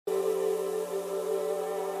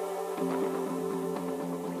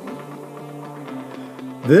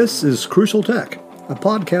This is Crucial Tech, a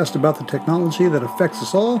podcast about the technology that affects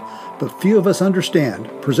us all, but few of us understand,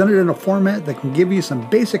 presented in a format that can give you some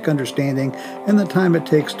basic understanding in the time it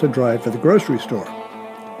takes to drive to the grocery store.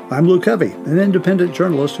 I'm Lou Covey, an independent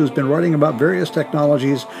journalist who's been writing about various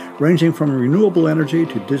technologies ranging from renewable energy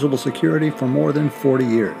to digital security for more than 40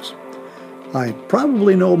 years. I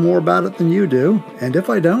probably know more about it than you do, and if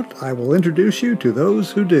I don't, I will introduce you to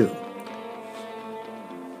those who do.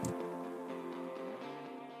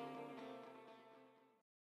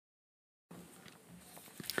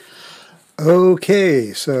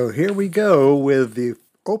 Okay, so here we go with the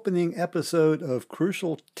opening episode of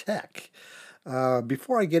Crucial Tech.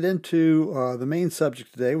 Before I get into the main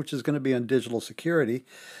subject today, which is going to be on digital security,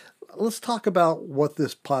 let's talk about what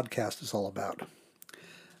this podcast is all about.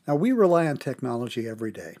 Now, we rely on technology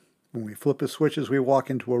every day. When we flip a switch as we walk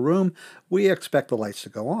into a room, we expect the lights to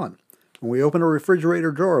go on. When we open a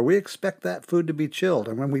refrigerator drawer, we expect that food to be chilled.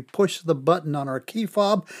 And when we push the button on our key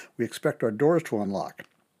fob, we expect our doors to unlock.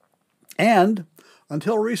 And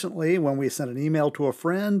until recently, when we sent an email to a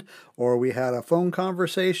friend, or we had a phone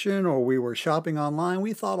conversation, or we were shopping online,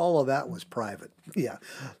 we thought all of that was private. Yeah,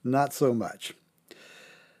 not so much.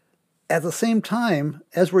 At the same time,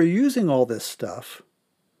 as we're using all this stuff,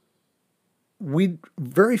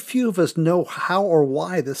 very few of us know how or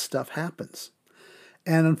why this stuff happens.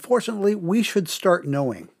 And unfortunately, we should start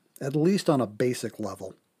knowing, at least on a basic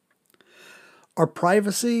level. Our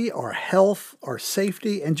privacy, our health, our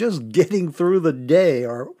safety, and just getting through the day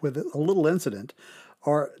or with a little incident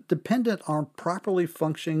are dependent on properly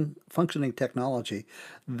functioning technology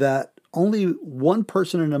that only one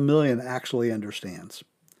person in a million actually understands.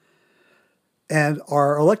 And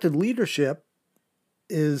our elected leadership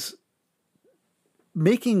is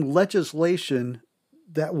making legislation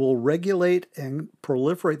that will regulate and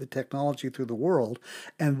proliferate the technology through the world,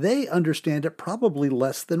 and they understand it probably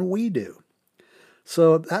less than we do.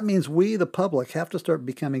 So that means we, the public, have to start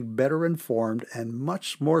becoming better informed and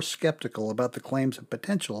much more skeptical about the claims and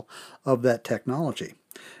potential of that technology.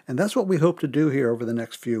 And that's what we hope to do here over the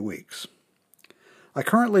next few weeks. I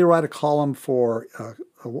currently write a column for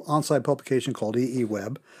an on-site publication called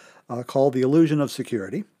EEWeb, called The Illusion of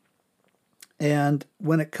Security. And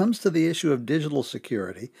when it comes to the issue of digital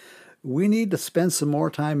security, we need to spend some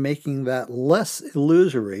more time making that less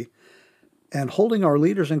illusory and holding our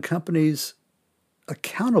leaders and companies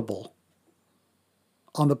accountable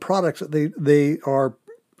on the products that they are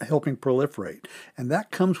helping proliferate. And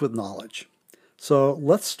that comes with knowledge. So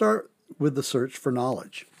let's start with the search for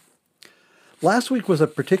knowledge. Last week was a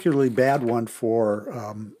particularly bad one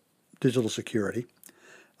for digital security.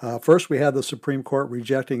 First, we had the Supreme Court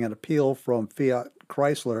rejecting an appeal from Fiat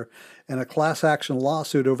Chrysler in a class action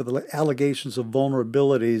lawsuit over the allegations of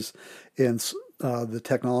vulnerabilities in the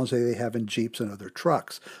technology they have in Jeeps and other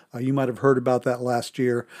trucks. You might have heard about that last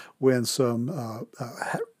year when some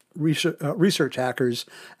research hackers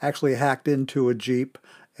actually hacked into a Jeep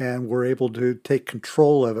and were able to take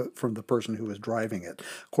control of it from the person who was driving it.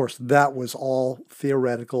 Of course, that was all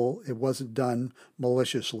theoretical. It wasn't done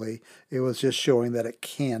maliciously. It was just showing that it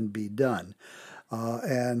can be done.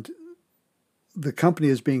 And the company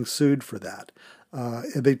is being sued for that.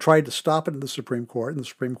 They tried to stop it in the Supreme Court, and the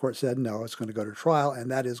Supreme Court said, no, it's going to go to trial, and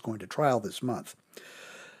that is going to trial this month.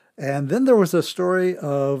 And then there was a story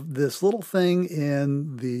of this little thing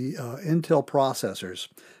in the Intel processors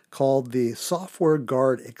called the Software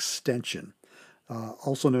Guard Extension,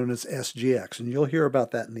 also known as SGX, and you'll hear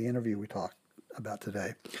about that in the interview we talked about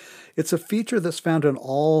today. It's a feature that's found in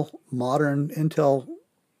all modern Intel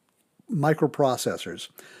microprocessors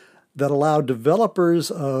that allow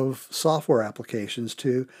developers of software applications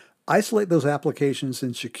to isolate those applications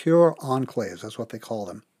in secure enclaves. That's what they call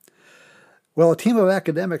them. Well, a team of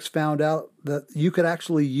academics found out that you could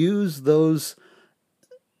actually use those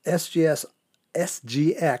SGX,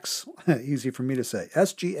 easy for me to say,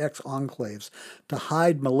 SGX enclaves to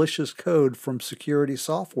hide malicious code from security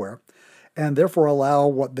software and therefore allow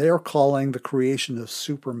what they're calling the creation of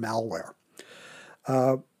super malware.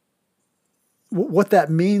 What that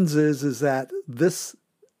means is that this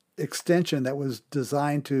extension that was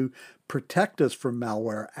designed to protect us from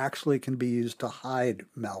malware actually can be used to hide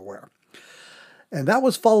malware. And that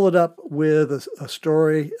was followed up with a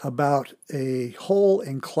story about a hole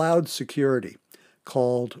in cloud security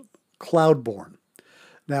called Cloudborne.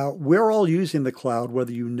 Now, we're all using the cloud,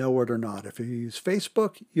 whether you know it or not. If you use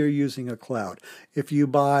Facebook, you're using a cloud. If you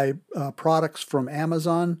buy products from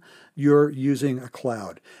Amazon, you're using a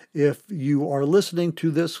cloud. If you are listening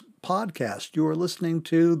to this podcast, you are listening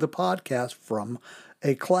to the podcast from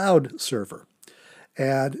a cloud server.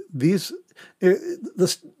 And the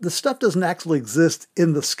stuff doesn't actually exist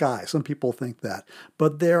in the sky. Some people think that.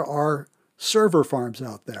 But there are server farms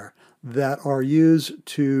out there that are used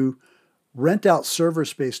to rent out server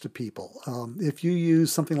space to people. If you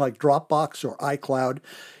use something like Dropbox or iCloud,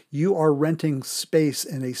 you are renting space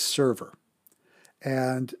in a server.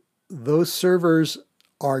 And those servers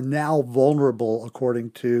are now vulnerable,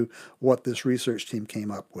 according to what this research team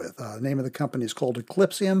came up with. The name of the company is called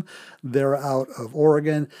Eclypsium. They're out of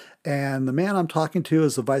Oregon. And the man I'm talking to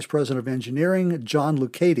is the Vice President of Engineering, John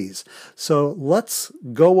Lucades. So let's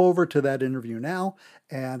go over to that interview now,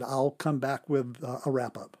 and I'll come back with a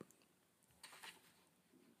wrap-up.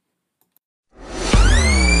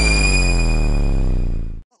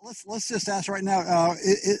 Let's just ask right now,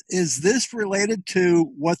 is this related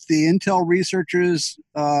to what the Intel researchers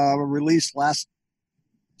released last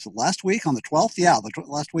week on the 12th? Yeah,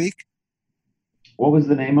 last week. What was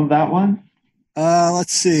the name of that one?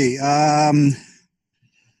 Let's see.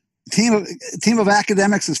 Team of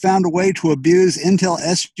academics has found a way to abuse Intel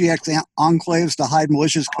SGX enclaves to hide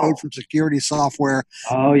malicious code from security software.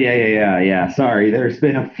 Oh, yeah. Sorry, there's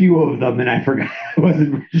been a few of them, and I forgot. I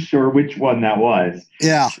wasn't sure which one that was.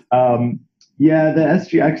 Yeah. Yeah, the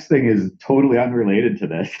SGX thing is totally unrelated to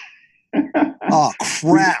this. Oh,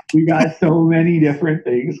 crap. We got so many different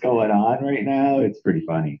things going on right now. It's pretty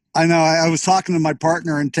funny. I know. I was talking to my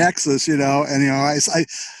partner in Texas, and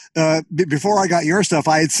before I got your stuff,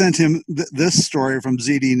 I had sent him this story from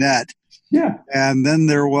ZDNet. Yeah. And then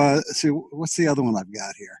there was, what's the other one I've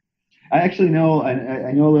got here? I actually know,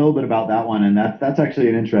 I know a little bit about that one, and that's actually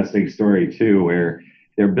an interesting story too, where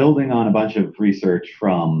they're building on a bunch of research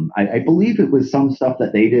from, I believe it was some stuff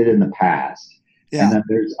that they did in the past. Yeah. And then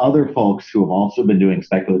there's other folks who have also been doing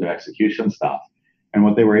speculative execution stuff. And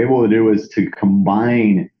what they were able to do is to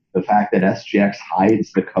combine the fact that SGX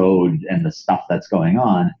hides the code and the stuff that's going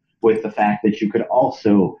on with the fact that you could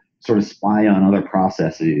also sort of spy on other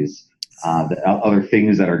processes, other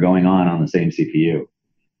things that are going on the same CPU.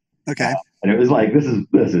 Okay. And it was like, this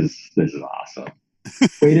is awesome.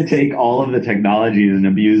 Way to take all of the technologies and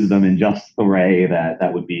abuse them in just the way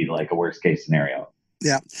that would be like a worst case scenario.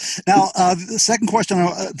 Yeah. Now, the second question,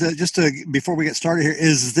 before we get started here,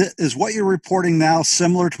 is what you're reporting now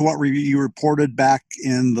similar to what you reported back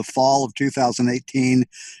in the fall of 2018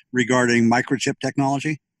 regarding microchip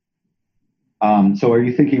technology? So are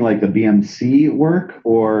you thinking like the BMC work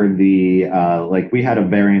or the, like we had a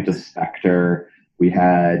variant of Spectre? We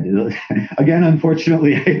had, again,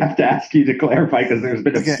 unfortunately, I have to ask you to clarify because there's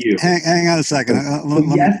been a few. Hang on a second. Let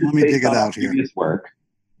me dig it out here. Work,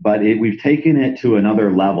 but we've taken it to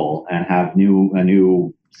another level and have a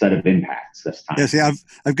new set of impacts this time. Yeah, see,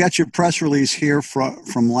 I've got your press release here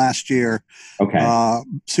from last year. Okay.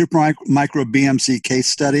 Super Micro BMC case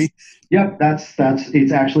study. Yep,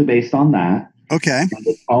 it's actually based on that. Okay. And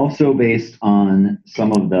it's also based on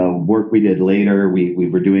some of the work we did later. We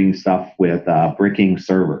were doing stuff with bricking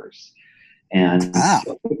servers. And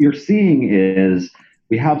so what you're seeing is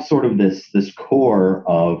we have sort of this core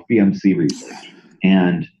of BMC research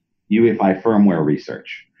and UEFI firmware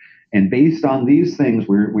research. And based on these things,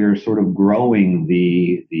 we're sort of growing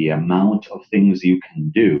the amount of things you can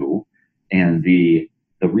do and the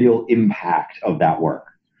real impact of that work.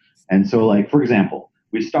 And so, like, for example,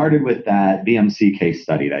 we started with that BMC case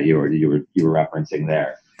study that you were referencing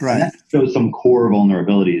there. Right. And that shows some core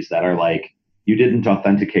vulnerabilities that are like, you didn't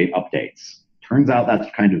authenticate updates. Turns out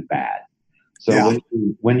that's kind of bad. So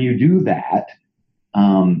when you do that,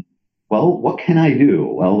 well, what can I do?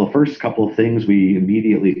 Well, the first couple of things we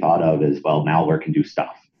immediately thought of is, well, malware can do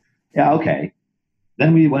stuff. Yeah, okay.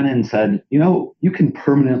 Then we went and said, you can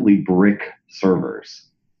permanently brick servers.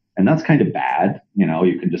 And that's kind of bad.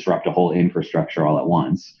 You can disrupt a whole infrastructure all at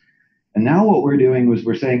once. And now what we're doing was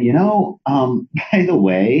we're saying, by the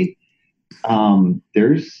way,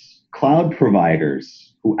 there's cloud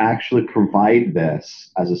providers who actually provide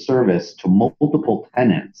this as a service to multiple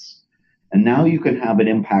tenants. And now you can have an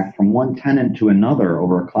impact from one tenant to another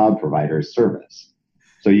over a cloud provider's service.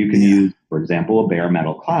 So you can use, for example, a bare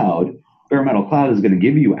metal cloud. Bare metal cloud is going to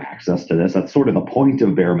give you access to this. That's sort of the point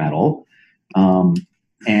of bare metal.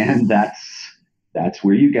 And that's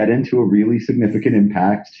where you get into a really significant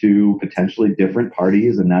impact to potentially different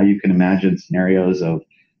parties. And now you can imagine scenarios of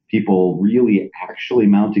people really actually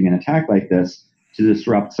mounting an attack like this to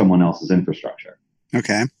disrupt someone else's infrastructure.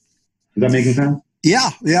 Okay. Is that making sense?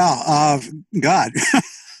 Yeah. God.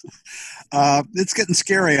 It's getting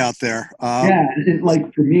scary out there.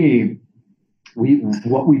 Like for me,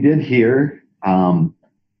 what we did here,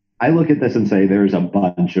 I look at this and say there's a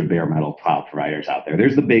bunch of bare metal cloud providers out there.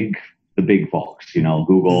 There's the big the big folks,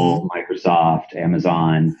 Google, Microsoft,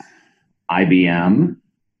 Amazon, IBM.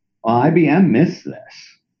 Well, IBM missed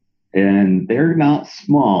this. And they're not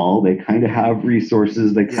small. They kind of have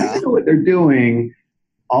resources. They kind of know what they're doing.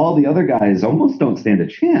 All the other guys almost don't stand a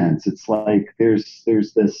chance. It's like there's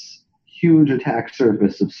this huge attack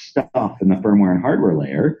surface of stuff in the firmware and hardware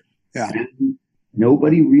layer. Yeah. And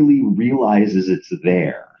nobody really realizes it's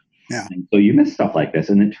there. Yeah. And so you miss stuff like this,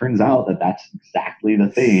 and it turns out that that's exactly the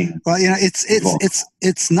thing. Well,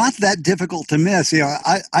 it's not that difficult to miss.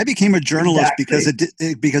 I became a journalist because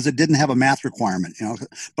it didn't have a math requirement.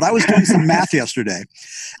 But I was doing some math yesterday,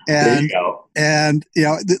 and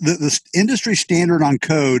the industry standard on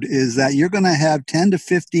code is that you're going to have 10 to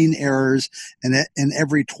 15 errors in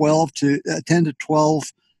every 10 to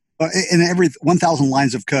 12 in every 1,000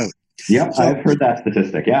 lines of code. Yep, so, I've heard that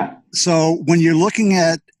statistic, yeah. So when you're looking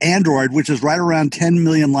at Android, which is right around 10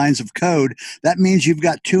 million lines of code, that means you've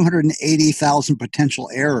got 280,000 potential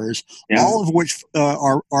errors, all of which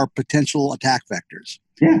are potential attack vectors.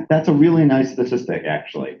 Yeah, that's a really nice statistic,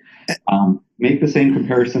 actually. Make the same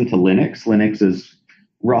comparison to Linux. Linux is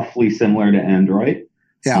roughly similar to Android.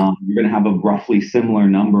 Yeah. You're going to have a roughly similar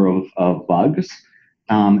number of bugs.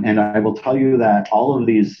 And I will tell you that all of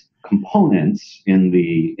these components in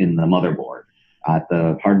the motherboard at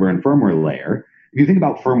the hardware and firmware layer. If you think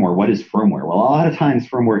about firmware, what is firmware? Well, a lot of times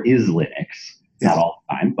firmware is Linux, not all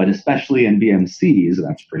the time, but especially in BMCs,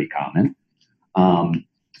 that's pretty common.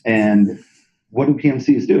 And what do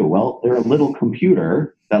PMCs do? Well, they're a little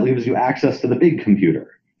computer that leaves you access to the big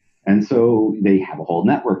computer. And so they have a whole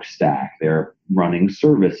network stack. They're running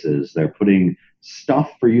services. They're putting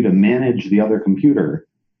stuff for you to manage the other computer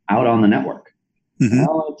out on the network. Mm-hmm.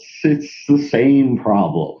 Well, it's the same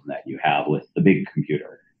problem that you have with the big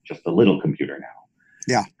computer, just a little computer now.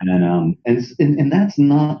 Yeah. And that's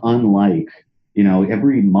not unlike,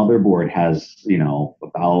 every motherboard has,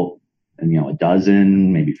 about, a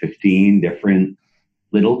dozen, maybe 15 different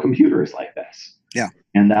little computers like this. Yeah.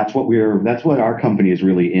 And that's what our company is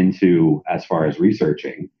really into as far as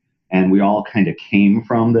researching. And we all kind of came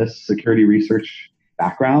from this security research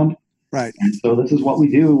background. Right. And so this is what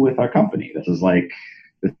we do with our company. This is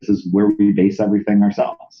where we base everything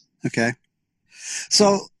ourselves. Okay.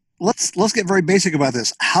 So let's get very basic about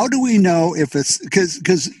this. How do we know if it's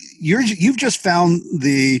because you've just found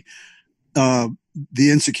the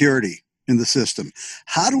insecurity in the system?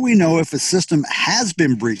 How do we know if a system has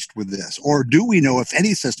been breached with this, or do we know if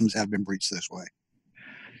any systems have been breached this way?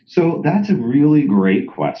 So that's a really great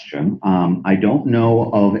question. I don't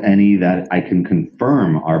know of any that I can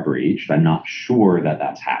confirm are breached. I'm not sure that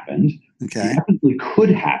that's happened. Okay. It definitely could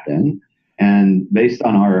happen. And based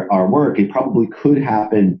on our work, it probably could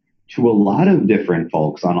happen to a lot of different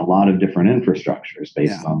folks on a lot of different infrastructures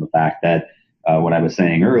based on the fact that what I was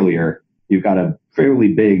saying earlier, you've got a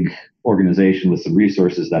fairly big organization with some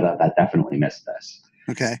resources that definitely missed this.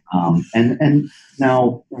 Okay. And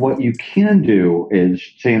now what you can do is,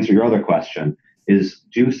 to answer your other question, is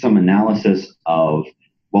do some analysis of,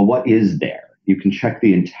 well, what is there? You can check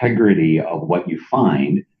the integrity of what you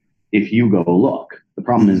find if you go look. The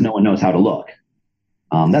problem is no one knows how to look.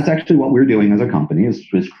 That's actually what we're doing as a company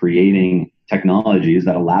is creating technologies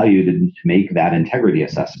that allow you to make that integrity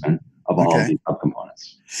assessment of all of these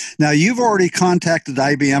subcomponents. Now, you've already contacted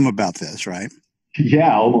IBM about this, right?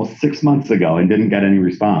 Yeah, almost 6 months ago and didn't get any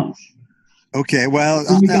response. Okay, well,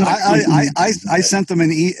 I sent them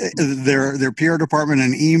their PR department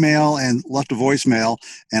an email and left a voicemail,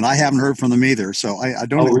 and I haven't heard from them either. So I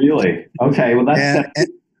don't. Oh, really? Okay, well that's. And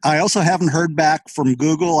I also haven't heard back from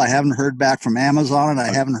Google. I haven't heard back from Amazon, and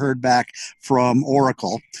I haven't heard back from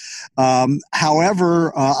Oracle.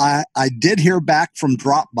 However, I did hear back from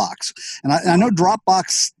Dropbox, and I know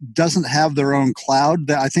Dropbox doesn't have their own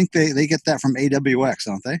cloud. I think they get that from AWS,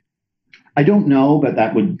 don't they? I don't know, but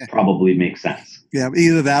that would probably make sense. Yeah,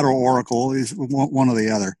 either that or Oracle is one or the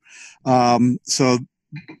other. So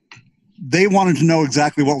they wanted to know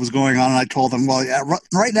exactly what was going on, and I told them, well,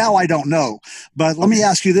 right now I don't know. But let me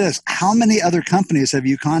ask you this. How many other companies have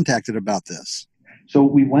you contacted about this? So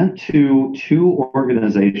we went to two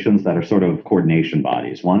organizations that are sort of coordination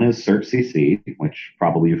bodies. One is CertCC, which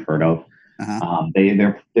probably you've heard of. Uh-huh.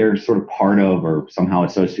 They're sort of part of or somehow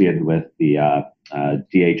associated with the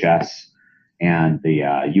DHS and the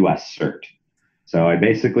US CERT. So I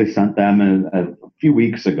basically sent them a few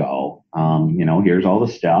weeks ago, here's all the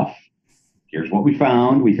stuff. Here's what we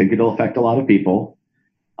found. We think it'll affect a lot of people.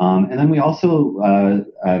 And then we also,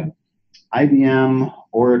 IBM,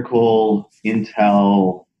 Oracle,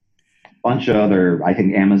 Intel, a bunch of other, I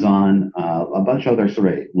think Amazon, a bunch of other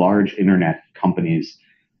sort of large internet companies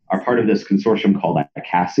are part of this consortium called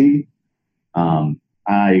ACASI.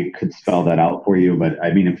 I could spell that out for you, but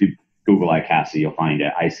I mean, if you Google iCASI, you'll find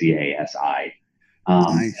it. ICASI.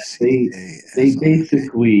 They ICASI.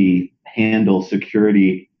 basically handle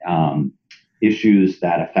security issues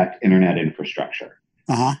that affect internet infrastructure.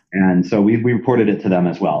 Uh-huh. And so we reported it to them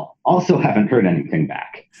as well. Also, haven't heard anything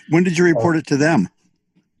back. When did you report it to them?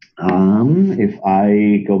 If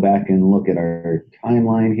I go back and look at our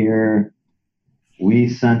timeline here, we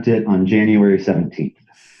sent it on January 17th.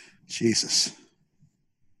 Jesus.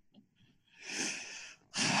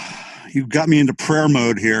 You got me into prayer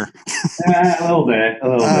mode here. A little bit.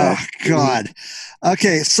 Oh, God.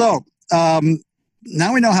 Okay, so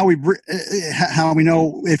now we know how we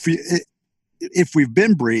know if we've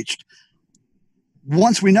been breached.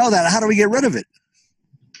 Once we know that, how do we get rid of it?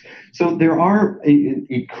 So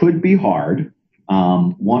it could be hard.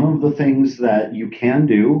 One of the things that you can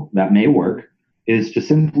do that may work is to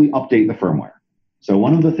simply update the firmware. So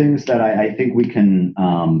one of the things that I think we can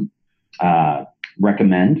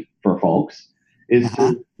recommend for folks is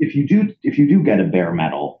if you do get a bare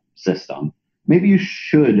metal system, maybe you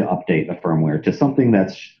should update the firmware to something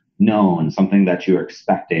that's known, something that you're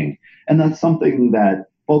expecting. And that's something that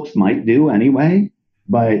folks might do anyway,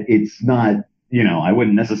 but it's not, I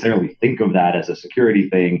wouldn't necessarily think of that as a security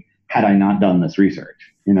thing had I not done this research.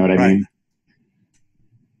 You know what I mean?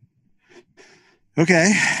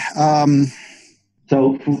 Okay.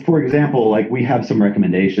 So for example, like we have some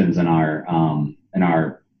recommendations in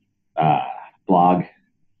our blog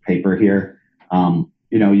paper here.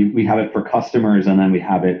 We have it for customers and then we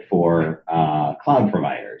have it for cloud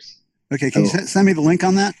providers. Okay, can you send me the link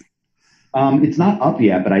on that? It's not up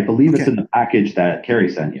yet, but I believe it's in the package that Carrie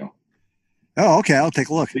sent you. Oh, okay. I'll take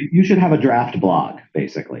a look. You should have a draft blog,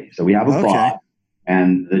 basically. So we have a blog,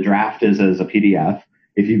 and the draft is as a PDF.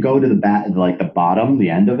 If you go to the bottom, the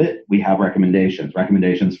end of it, we have recommendations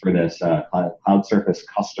for this Cloud Surface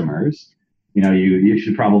customers. You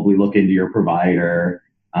should probably look into your provider,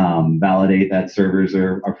 validate that servers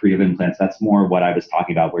are free of implants. That's more what I was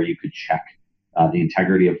talking about, where you could check the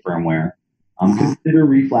integrity of firmware. Consider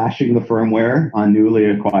reflashing the firmware on newly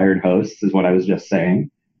acquired hosts, is what I was just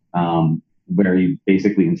saying, where you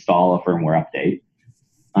basically install a firmware update,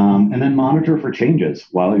 and then monitor for changes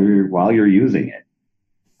while you're using it.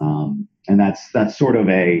 And that's sort of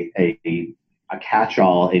a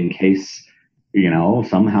catch-all in case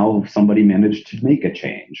somehow somebody managed to make a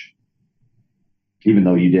change, even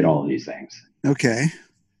though you did all of these things. Okay.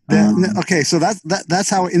 Okay, so that's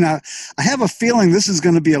how, I have a feeling this is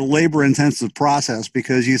going to be a labor-intensive process,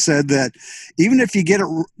 because you said that even if you get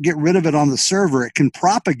rid of it on the server, it can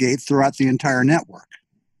propagate throughout the entire network.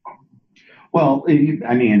 Well, it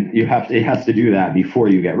has to do that before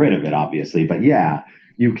you get rid of it, obviously. But yeah,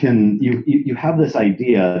 you have this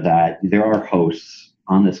idea that there are hosts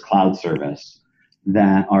on this cloud service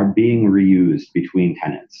that are being reused between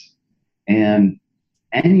tenants, and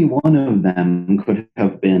any one of them could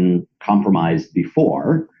have been compromised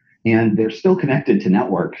before, and they're still connected to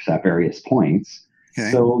networks at various points.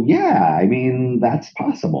 Okay. So yeah, that's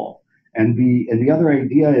possible. And the other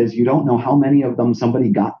idea is you don't know how many of them somebody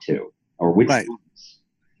got to, or which ones.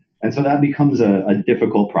 And so that becomes a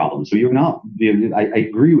difficult problem. So I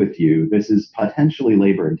agree with you. This is potentially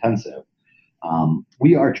labor intensive.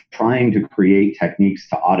 We are trying to create techniques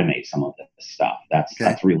to automate some of this stuff.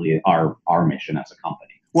 That's really our mission as a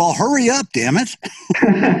company. Well, hurry up, damn it.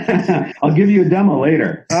 I'll give you a demo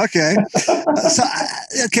later. Okay.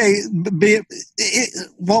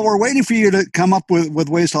 While we're waiting for you to come up with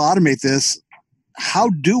ways to automate this, how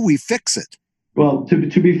do we fix it? Well, to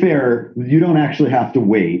be fair, you don't actually have to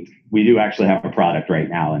wait. We do actually have a product right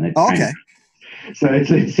now, and it's okay. So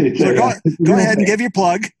go ahead and give your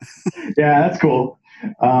plug. Yeah, that's cool.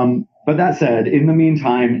 But that said, in the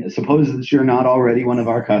meantime, suppose that you're not already one of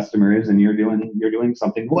our customers and you're doing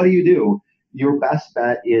something. What do? Your best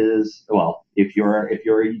bet is, well, if you're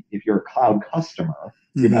a cloud customer,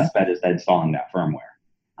 your best bet is installing that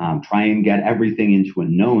firmware. Try and get everything into a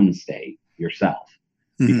known state yourself,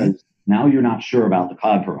 because now you're not sure about the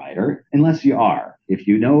cloud provider unless you are. If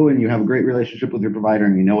you know and you have a great relationship with your provider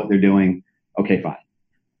and you know what they're doing, okay, fine.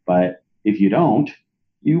 But if you don't,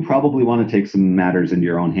 you probably want to take some matters into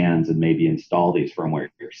your own hands and maybe install these firmware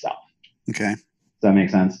yourself. Okay. Does that make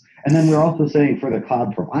sense? And then we're also saying for the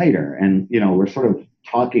cloud provider, and we're sort of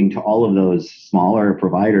talking to all of those smaller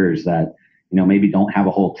providers that maybe don't have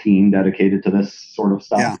a whole team dedicated to this sort of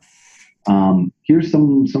stuff. Yeah. Here's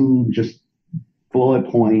some just bullet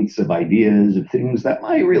points of ideas of things that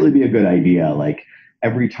might really be a good idea. Like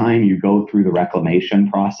every time you go through the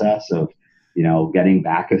reclamation process of getting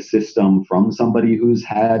back a system from somebody who's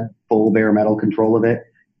had full bare metal control of it,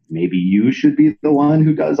 maybe you should be the one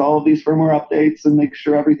who does all of these firmware updates and make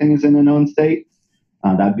sure everything is in a known state.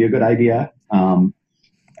 That'd be a good idea.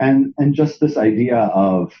 And just this idea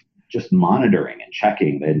of just monitoring and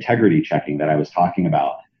checking, the integrity checking that I was talking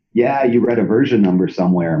about. Yeah, you read a version number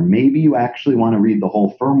somewhere. Maybe you actually want to read the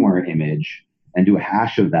whole firmware image and do a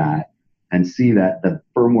hash of that and see that the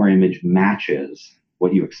firmware image matches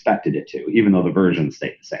what you expected it to, even though the version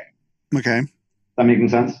stayed the same. Okay. Is that making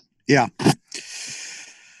sense? Yeah.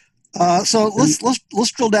 So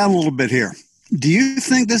let's drill down a little bit here. Do you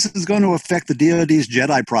think this is going to affect the DoD's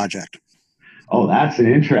JEDI project? Oh, that's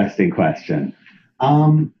an interesting question.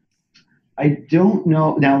 I don't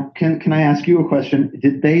know. Now, can I ask you a question?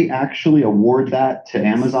 Did they actually award that to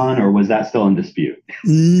Amazon, or was that still in dispute?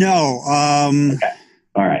 No. Okay.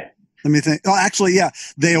 All right. Let me think. Oh, actually, yeah,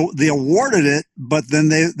 they awarded it, but then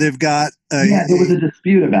they've got there was a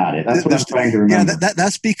dispute about it. That's what I'm trying to remember. Yeah,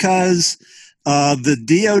 that's because the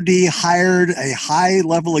DoD hired a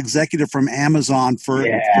high-level executive from Amazon for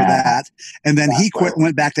that, and then he quit and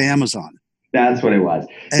went back to Amazon. That's what it was.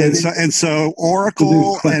 And so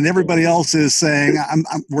Oracle and everybody else is saying,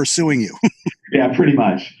 we're suing you. Yeah, pretty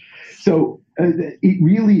much. So it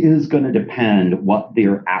really is going to depend what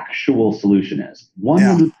their actual solution is.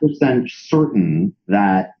 100% certain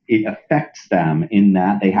that it affects them in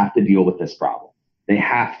that they have to deal with this problem. They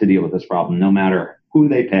have to deal with this problem no matter who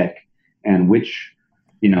they pick and which,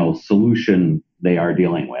 solution they are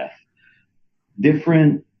dealing with.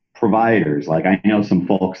 Different providers, like I know some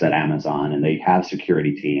folks at Amazon and they have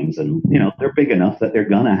security teams and, they're big enough that they're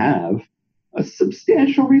going to have a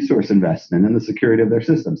substantial resource investment in the security of their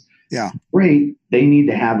systems. Yeah. Great. They need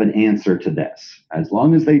to have an answer to this. As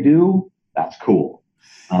long as they do, that's cool.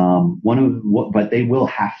 But they will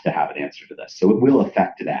have to have an answer to this. So it will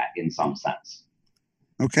affect that in some sense.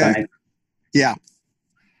 Okay. Right? Yeah.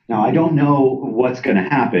 Now, I don't know what's going to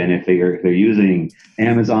happen if they're using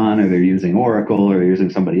Amazon or they're using Oracle or they're using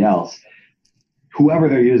somebody else. Whoever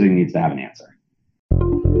they're using needs to have an answer.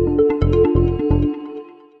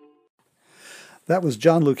 That was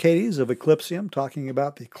John Lucchese of Eclypsium talking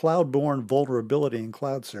about the cloud-borne vulnerability in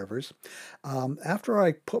cloud servers. After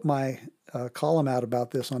I put my column out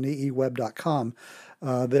about this on eeweb.com,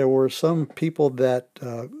 there were some people that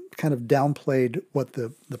kind of downplayed what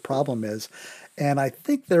the problem is. And I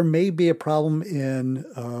think there may be a problem in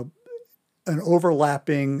an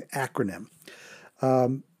overlapping acronym.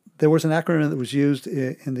 There was an acronym that was used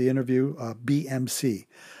in the interview, BMC.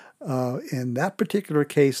 In that particular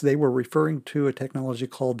case, they were referring to a technology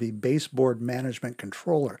called the Baseboard Management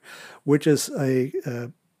Controller, which is a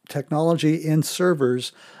technology in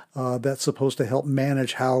servers that's supposed to help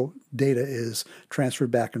manage how data is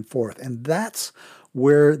transferred back and forth. And that's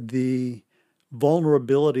where the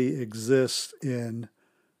vulnerability exists in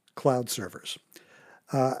cloud servers.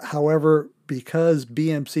 However, because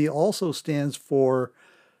BMC also stands for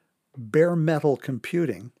bare metal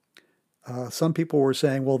computing, some people were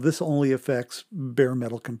saying, well, this only affects bare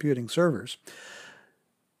metal computing servers.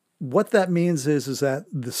 What that means is that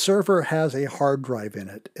the server has a hard drive in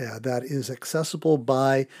it that is accessible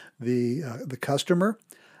by the customer,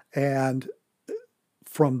 and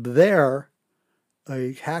from there,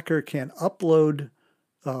 a hacker can upload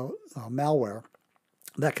malware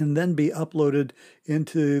that can then be uploaded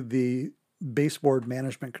into the baseboard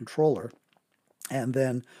management controller and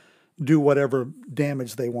then do whatever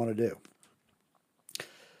damage they want to do.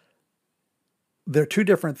 They're two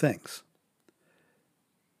different things.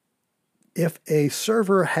 If a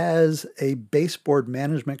server has a baseboard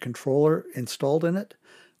management controller installed in it,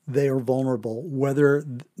 they are vulnerable, whether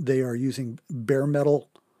they are using bare metal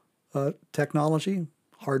technology,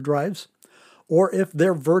 hard drives, or if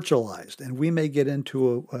they're virtualized. And we may get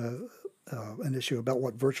into an issue about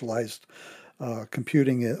what virtualized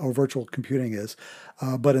computing is, or virtual computing is.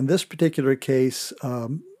 But in this particular case,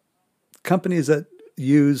 companies that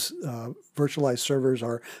use virtualized servers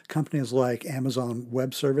are companies like Amazon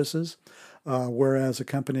Web Services, whereas a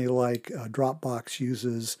company like Dropbox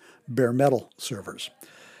uses bare metal servers.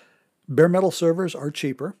 Bare metal servers are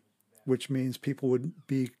cheaper, which means people would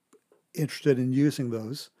be interested in using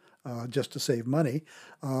those just to save money.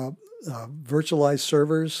 Virtualized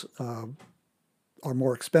servers are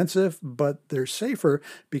more expensive, but they're safer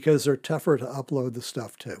because they're tougher to upload the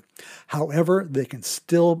stuff to. However, they can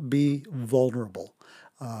still be vulnerable.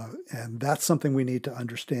 And that's something we need to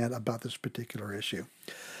understand about this particular issue.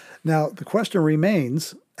 Now, the question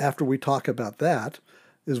remains, after we talk about that,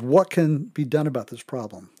 is what can be done about this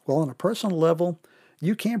problem? Well, on a personal level,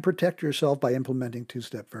 you can protect yourself by implementing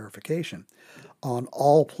two-step verification on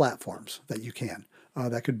all platforms that you can.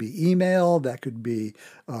 That could be email, that could be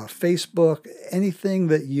Facebook, anything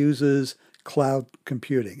that uses cloud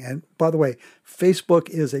computing. And by the way, Facebook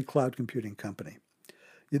is a cloud computing company.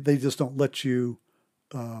 They just don't let you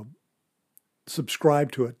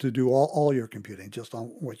subscribe to it to do all your computing, just on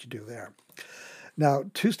what you do there. Now,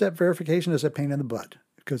 two-step verification is a pain in the butt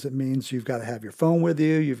because it means you've got to have your phone with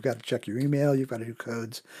you, you've got to check your email, you've got to do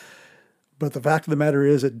codes. But the fact of the matter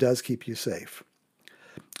is it does keep you safe.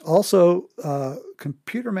 Also,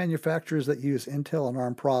 computer manufacturers that use Intel and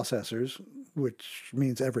ARM processors, which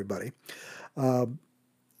means everybody,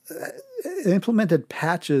 implemented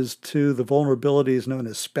patches to the vulnerabilities known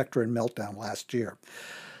as Spectre and Meltdown last year.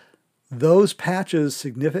 Those patches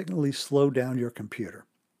significantly slow down your computer.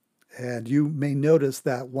 And you may notice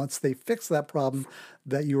that once they fixed that problem,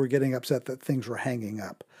 that you were getting upset that things were hanging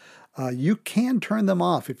up. You can turn them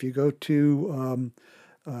off if you go to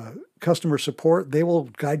customer support. They will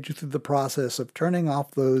guide you through the process of turning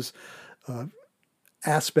off those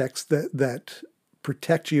aspects that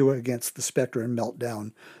protect you against the Spectre and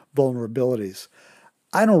Meltdown vulnerabilities.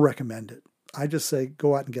 I don't recommend it. I just say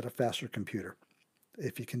go out and get a faster computer.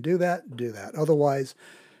 If you can do that, do that. Otherwise,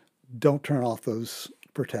 don't turn off those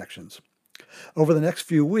protections. Over the next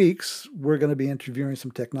few weeks, we're going to be interviewing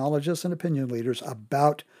some technologists and opinion leaders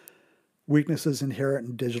about weaknesses inherent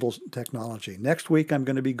in digital technology. Next week, I'm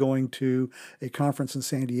going to be going to a conference in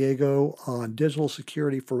San Diego on digital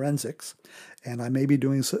security forensics, and I may be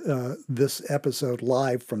doing this episode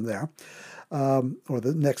live from there, or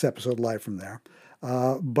the next episode live from there.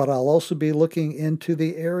 But I'll also be looking into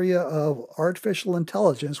the area of artificial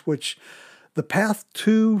intelligence, which the path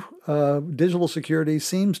to digital security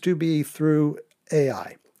seems to be through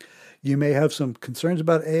AI. You may have some concerns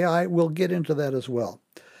about AI. We'll get into that as well.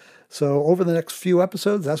 So over the next few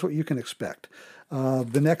episodes, that's what you can expect.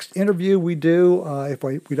 The next interview we do, if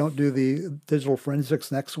we don't do the digital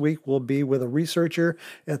forensics next week, will be with a researcher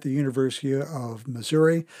at the University of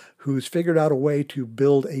Missouri who's figured out a way to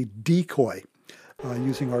build a decoy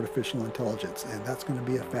using artificial intelligence. And that's going to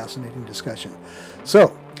be a fascinating discussion.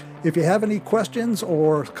 So if you have any questions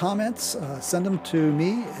or comments, send them to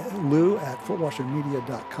me, Lou, at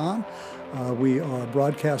footwashermedia.com. We are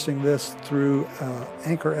broadcasting this through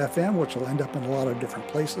Anchor FM, which will end up in a lot of different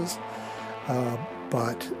places.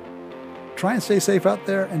 But try and stay safe out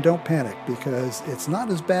there and don't panic, because it's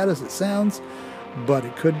not as bad as it sounds, but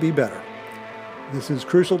it could be better. This is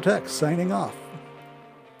Crucial Tech signing off.